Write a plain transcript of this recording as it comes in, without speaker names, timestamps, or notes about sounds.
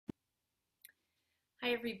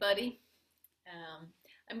Hi everybody.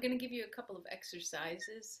 I'm going to give you a couple of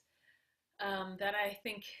exercises that I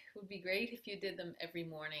think would be great if you did them every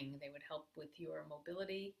morning. They would help with your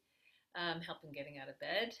mobility, help in getting out of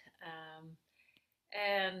bed.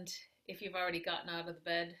 And if you've already gotten out of the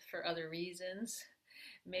bed for other reasons,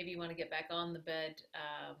 maybe you want to get back on the bed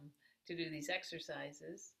to do these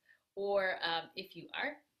exercises. Or if you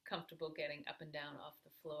are comfortable getting up and down off the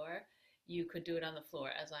floor, you could do it on the floor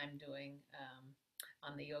as I'm doing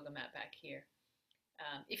on the yoga mat back here.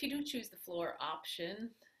 If you do choose the floor option,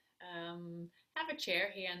 have a chair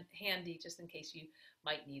handy just in case you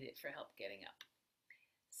might need it for help getting up.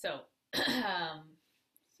 So, so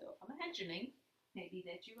I'm imagining maybe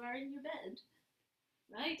that you are in your bed,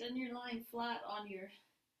 right? And you're lying flat on your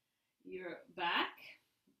back.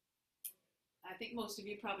 I think most of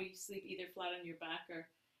you probably sleep either flat on your back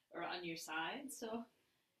or on your side. So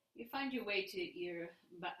you find your way to your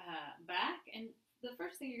back, and the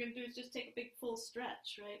first thing you're going to do is just take a big full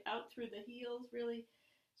stretch, right? Out through the heels, really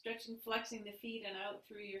stretching, flexing the feet, and out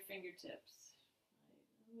through your fingertips,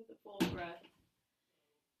 right? With a full breath,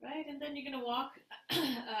 right? And then you're going to walk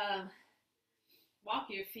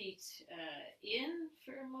your feet in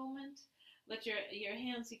for a moment. Let your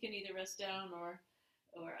hands, you can either rest down or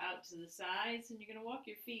out to the sides, and you're going to walk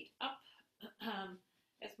your feet up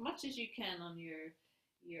as much as you can on your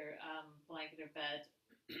blanket or bed.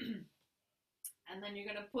 And then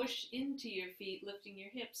you're going to push into your feet, lifting your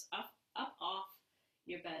hips up off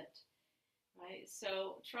your bed, right?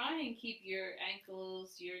 So try and keep your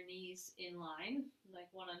ankles, your knees in line, like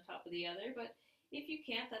one on top of the other. But if you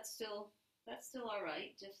can't, that's still all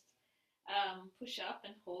right. Just push up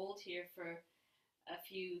and hold here for a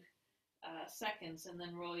few seconds, and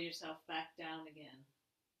then roll yourself back down again.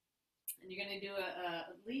 And you're going to do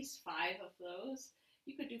at least 5 of those.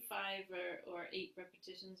 You could do 5 or 8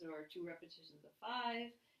 repetitions, or 2 repetitions of 5.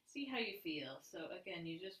 See how you feel. So again,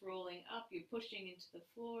 you're just rolling up, you're pushing into the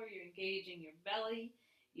floor, you're engaging your belly,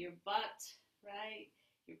 your butt, right?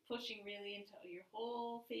 You're pushing really into your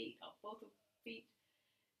whole feet, both feet,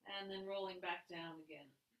 and then rolling back down again.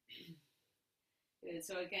 Good.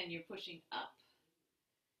 So again, you're pushing up,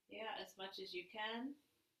 yeah, as much as you can.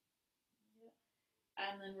 Yeah.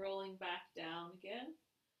 And then rolling back down again.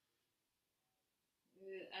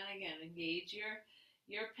 And again, engage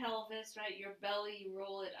your pelvis, right? Your belly, you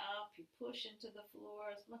roll it up, you push into the floor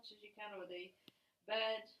as much as you can, or the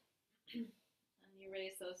bed, and you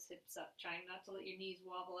raise those hips up, trying not to let your knees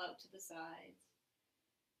wobble out to the sides.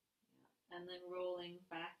 Yeah. And then rolling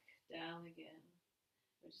back down again.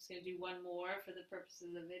 We're just going to do one more for the purpose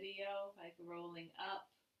of the video, like rolling up,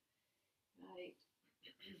 right?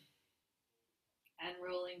 And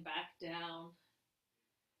rolling back down.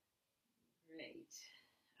 Great.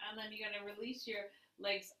 And then you're going to release your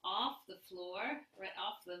legs off the floor, right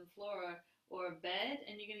off the floor or bed,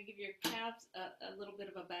 and you're going to give your calves a little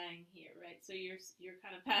bit of a bang here, right? So you're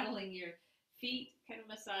kind of paddling your feet, kind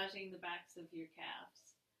of massaging the backs of your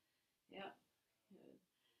calves. Yep. Good.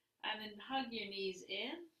 And then hug your knees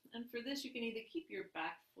in. And for this, you can either keep your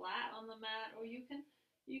back flat on the mat, or you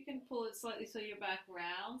can pull it slightly so your back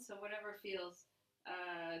round. So whatever feels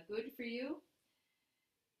good for you.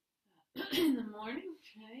 In the morning,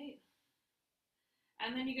 right?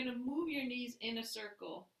 And then you're going to move your knees in a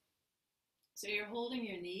circle. So you're holding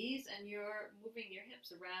your knees and you're moving your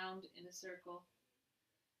hips around in a circle.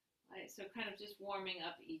 Right? So kind of just warming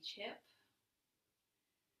up each hip.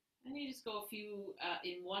 And you just go a few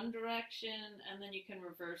in one direction, and then you can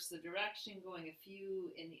reverse the direction, going a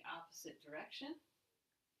few in the opposite direction.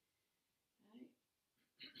 Right?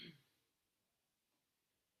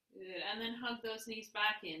 Good. And then hug those knees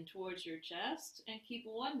back in towards your chest, and keep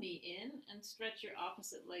one knee in and stretch your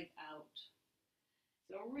opposite leg out.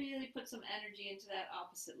 So really put some energy into that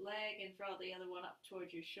opposite leg and draw the other one up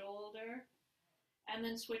towards your shoulder, and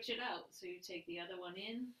then switch it out. So you take the other one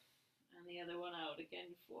in and the other one out.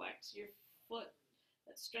 Again, flex your foot,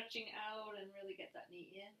 that's stretching out, and really get that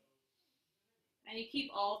knee in. And you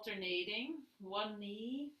keep alternating one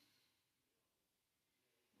knee,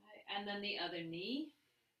 right, and then the other knee.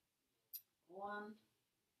 One,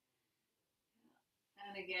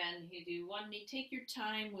 and again, you do one knee. Take your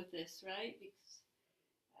time with this, right? Because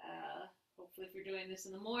hopefully if you're doing this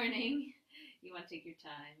in the morning, you want to take your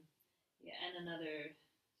time. Yeah, and another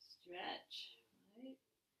stretch, right?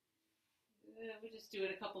 Good. We'll just do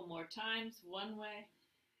it a couple more times, one way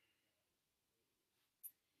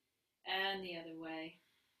and the other way.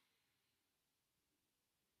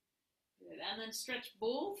 Good. And then stretch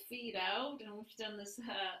both feet out, and we've done this in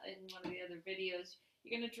one of the other videos.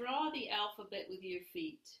 You're going to draw the alphabet with your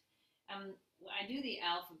feet. I do the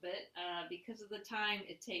alphabet because of the time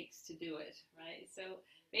it takes to do it, right? So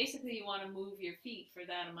basically, you want to move your feet for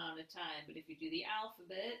that amount of time. But if you do the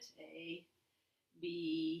alphabet, A,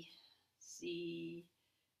 B, C,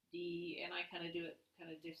 D, and I kind of do it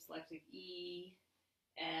kind of dyslexic, E,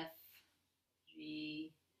 F,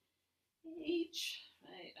 G, H,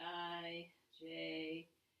 right? I, J,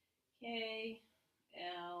 K,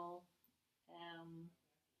 L, M,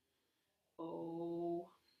 O,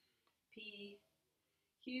 P,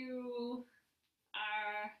 Q,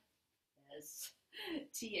 R, S,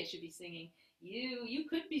 T. I should be singing. You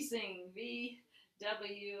could be singing V,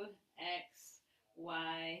 W, X,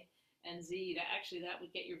 Y, and Z. Actually, that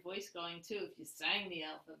would get your voice going too if you sang the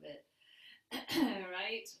alphabet.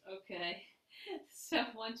 Right? Okay. So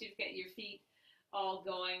once you've got your feet all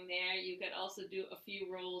going there, you could also do a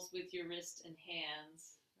few rolls with your wrists and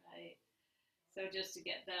hands, right? So just to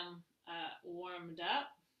get them warmed up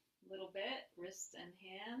a little bit, wrists and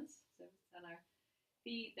hands. So on our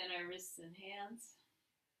feet, then our wrists and hands.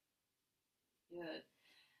 Good.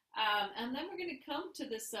 And then we're going to come to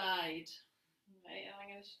the side, right? And I'm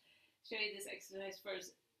going to show you this exercise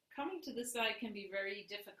first. Coming to the side can be very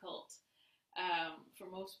difficult for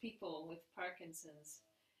most people with Parkinson's.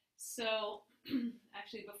 So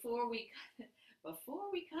actually, before we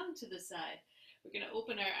come to the side, we're going to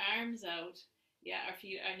open our arms out. Yeah,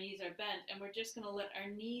 our knees are bent, and we're just going to let our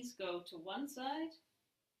knees go to one side,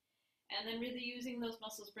 and then really using those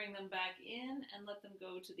muscles, bring them back in and let them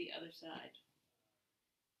go to the other side.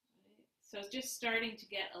 Right? So it's just starting to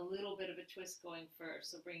get a little bit of a twist going first.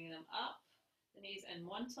 So bringing them up, the knees and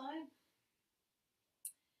one side,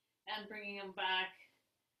 and bringing them back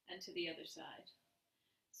and to the other side.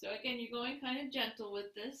 So again, you're going kind of gentle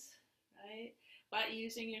with this, right? But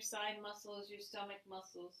using your side muscles, your stomach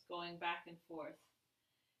muscles, going back and forth,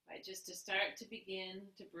 right? Just to start to begin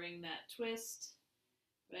to bring that twist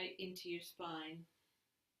right into your spine.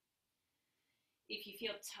 If you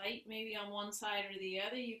feel tight maybe on one side or the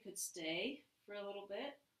other, you could stay for a little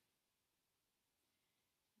bit.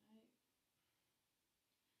 Right.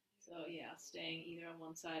 So yeah, staying either on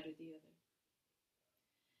one side or the other.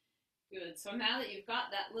 Good. So now that you've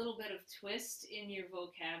got that little bit of twist in your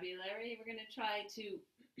vocabulary, we're going to try to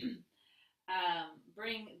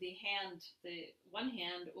bring the one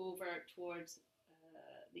hand over towards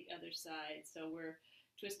the other side. So we're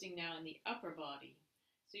twisting now in the upper body.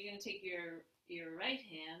 So you're going to take your right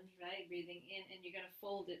hand, right, breathing in, and you're going to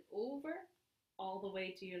fold it over all the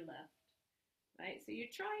way to your left, right? So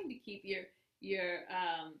you're trying to keep your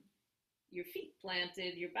feet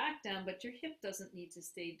planted, your back down, but your hip doesn't need to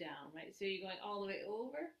stay down, right? So you're going all the way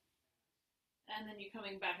over, and then you're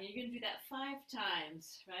coming back. And you're going to do that 5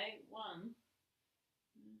 times, right? 1,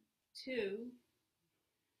 2,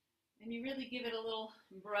 and you really give it a little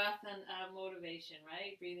breath and motivation,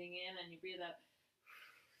 right? Breathing in, and you breathe out.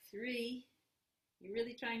 3, you're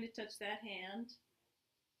really trying to touch that hand.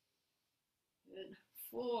 Good.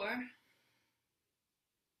 4,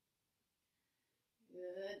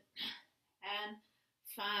 good. And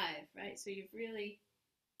 5, right? So you've really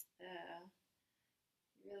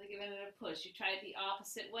given it a push. You try it the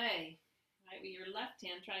opposite way, right? With your left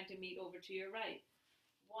hand trying to meet over to your right.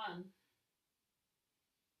 1,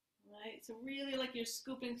 right? So really like you're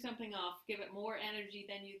scooping something off. Give it more energy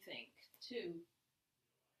than you think. 2,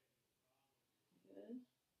 good.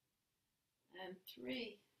 And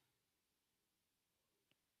 3,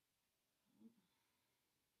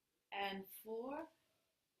 and 4,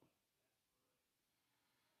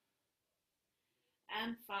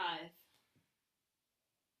 and 5.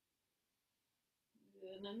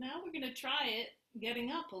 Good. And now we're going to try it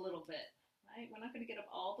getting up a little bit, right? We're not going to get up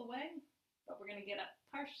all the way, but we're going to get up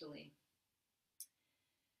partially.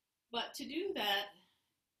 But to do that,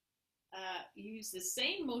 use the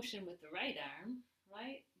same motion with the right arm,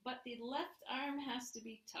 right? But the left arm has to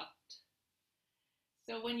be tucked.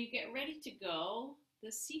 So when you get ready to go,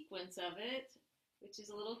 the sequence of it, which is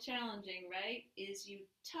a little challenging, right, is you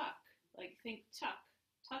tuck. Like think tuck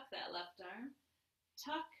that left arm,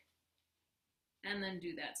 tuck, and then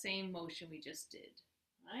do that same motion we just did,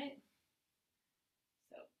 right?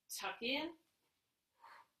 So tuck in,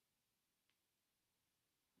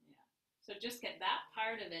 yeah. So just get that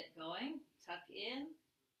part of it going, tuck in,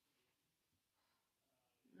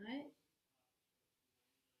 right?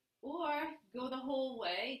 Or go the whole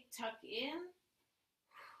way, tuck in,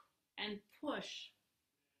 and push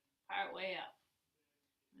part way up,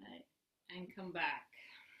 right? And come back.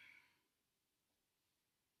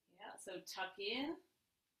 Yeah, so tuck in,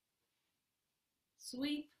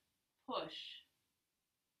 sweep, push,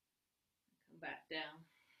 come back down.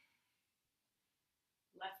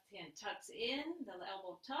 Left hand tucks in, the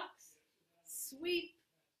elbow tucks, sweep,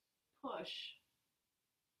 push,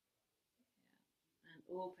 and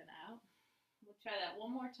open out. We'll try that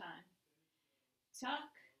one more time.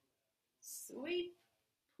 Tuck, sweep,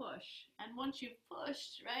 push. And once you've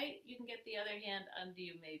pushed, right, you can get the other hand under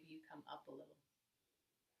you. Maybe you come up a little.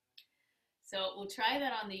 So we'll try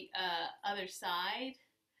that on the other side.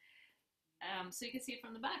 So you can see it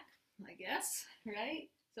from the back, I guess, right?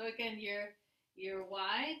 So again, you're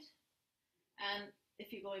wide, and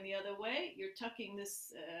if you're going the other way, you're tucking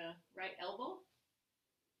this right elbow.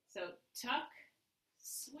 So tuck,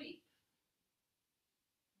 sweep,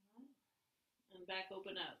 and back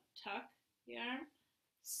open out. Tuck the arm,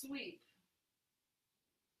 sweep,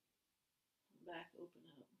 back open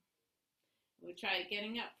out. We'll try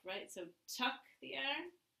getting up, right? So tuck the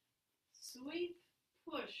arm, sweep,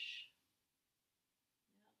 push,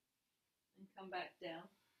 and come back down.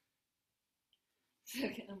 So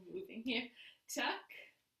again, I'm moving here. Tuck,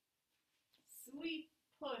 sweep,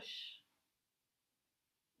 push,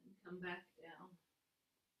 and come back down.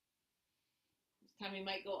 This time you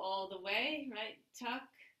might go all the way, right? Tuck,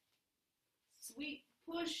 sweep,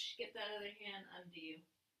 push, get that other hand under you.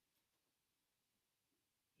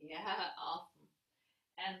 Yeah, awesome.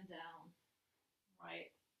 And down,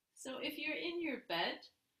 right? So if you're in your bed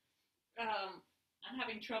and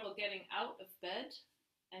having trouble getting out of bed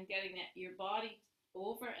and getting your body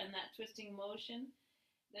over and that twisting motion,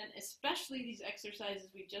 then especially these exercises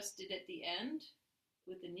we just did at the end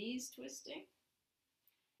with the knees twisting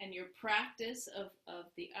and your practice of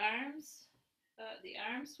the arms, the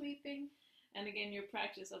arm sweeping, and again your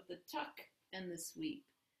practice of the tuck and the sweep,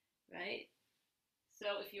 right?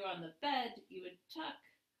 So if you're on the bed, you would tuck,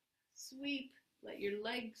 sweep, let your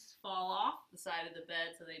legs fall off the side of the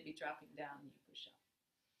bed so they'd be dropping down and you push up.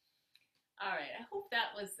 All right, I hope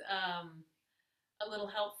that was a little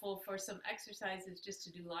helpful for some exercises just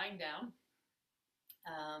to do lying down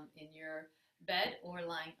in your bed or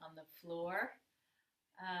lying on the floor.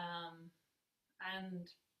 And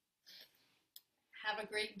have a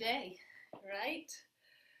great day, right?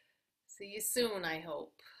 See you soon, I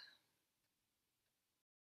hope.